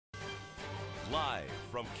Live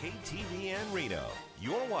from KTVN Reno,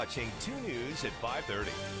 you're watching 2 News at 5:30.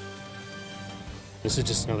 This is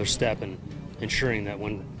just another step in ensuring that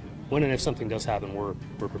when and if something does happen, we're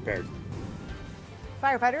prepared.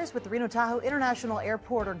 Firefighters with the Reno Tahoe International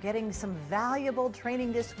Airport are getting some valuable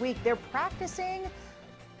training this week. They're practicing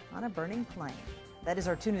on a burning plane. That is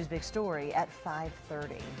our 2 News big story at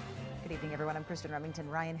 5:30. Good evening, everyone. I'm Kristen Remington.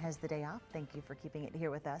 Ryan has the day off. Thank you for keeping it here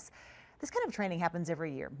with us. This kind of training happens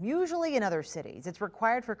every year, usually in other cities. It's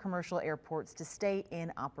required for commercial airports to stay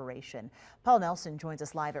in operation. Paul Nelson joins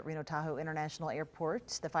us live at Reno Tahoe International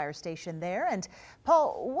Airport, the fire station there. And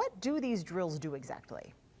Paul, what do these drills do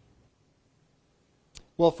exactly?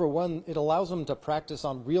 Well, for one, it allows them to practice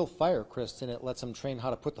on real fire, Kristen. It lets them train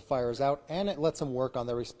how to put the fires out, and it lets them work on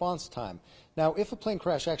their response time. Now, if a plane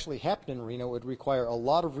crash actually happened in Reno, it would require a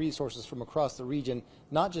lot of resources from across the region,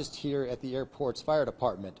 not just here at the airport's fire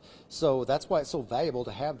department. So that's why it's so valuable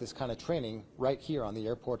to have this kind of training right here on the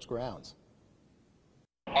airport's grounds.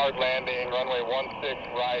 Hard landing, runway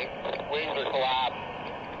 16 right, wings are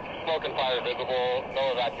collapsed, smoke and fire visible,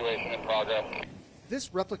 no evacuation in progress.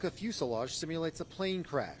 This replica fuselage simulates a plane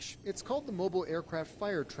crash. It's called the Mobile Aircraft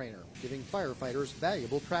Fire Trainer, giving firefighters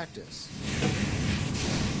valuable practice.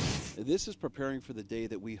 This is preparing for the day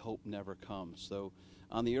that we hope never comes. So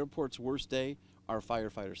on the airport's worst day, our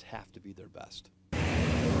firefighters have to be their best.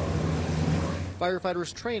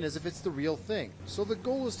 Firefighters train as if it's the real thing, so the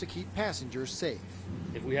goal is to keep passengers safe.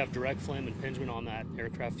 If we have direct flame impingement on that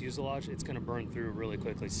aircraft fuselage, it's going to burn through really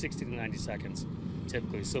quickly, 60 to 90 seconds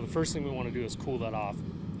typically. So the first thing we want to do is cool that off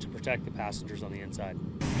to protect the passengers on the inside.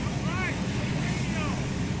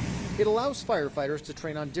 It allows firefighters to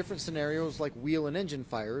train on different scenarios like wheel and engine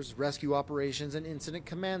fires, rescue operations, and incident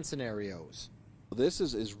command scenarios. This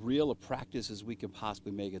is as real a practice as we can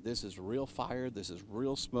possibly make it. This is real fire, this is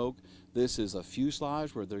real smoke, this is a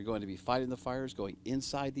fuselage where they're going to be fighting the fires, going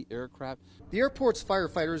inside the aircraft. The airport's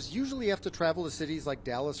firefighters usually have to travel to cities like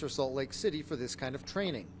Dallas or Salt Lake City for this kind of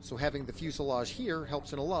training, so having the fuselage here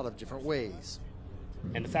helps in a lot of different ways.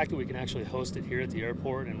 And the fact that we can actually host it here at the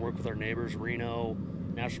airport and work with our neighbors, Reno,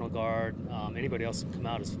 National Guard, anybody else that can come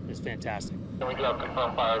out is fantastic. And we do have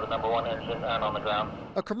confirmed fire of the number 1 engine and on the ground.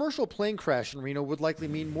 A commercial plane crash in Reno would likely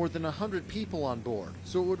mean more than 100 people on board,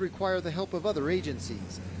 so it would require the help of other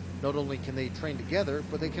agencies. Not only can they train together,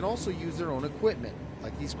 but they can also use their own equipment,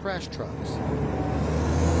 like these crash trucks.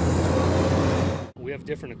 We have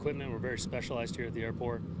different equipment. We're very specialized here at the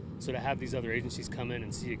airport. So to have these other agencies come in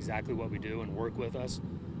and see exactly what we do and work with us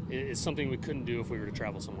is something we couldn't do if we were to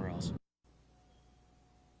travel somewhere else.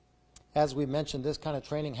 As we mentioned, this kind of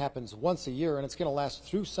training happens once a year, and it's going to last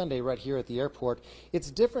through Sunday right here at the airport.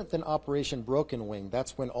 It's different than Operation Broken Wing.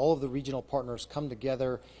 That's when all of the regional partners come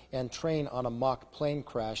together and train on a mock plane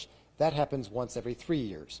crash. That happens once every 3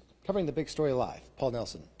 years. Covering the big story live, Paul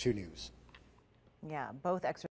Nelson, 2 News. Yeah, both exercises.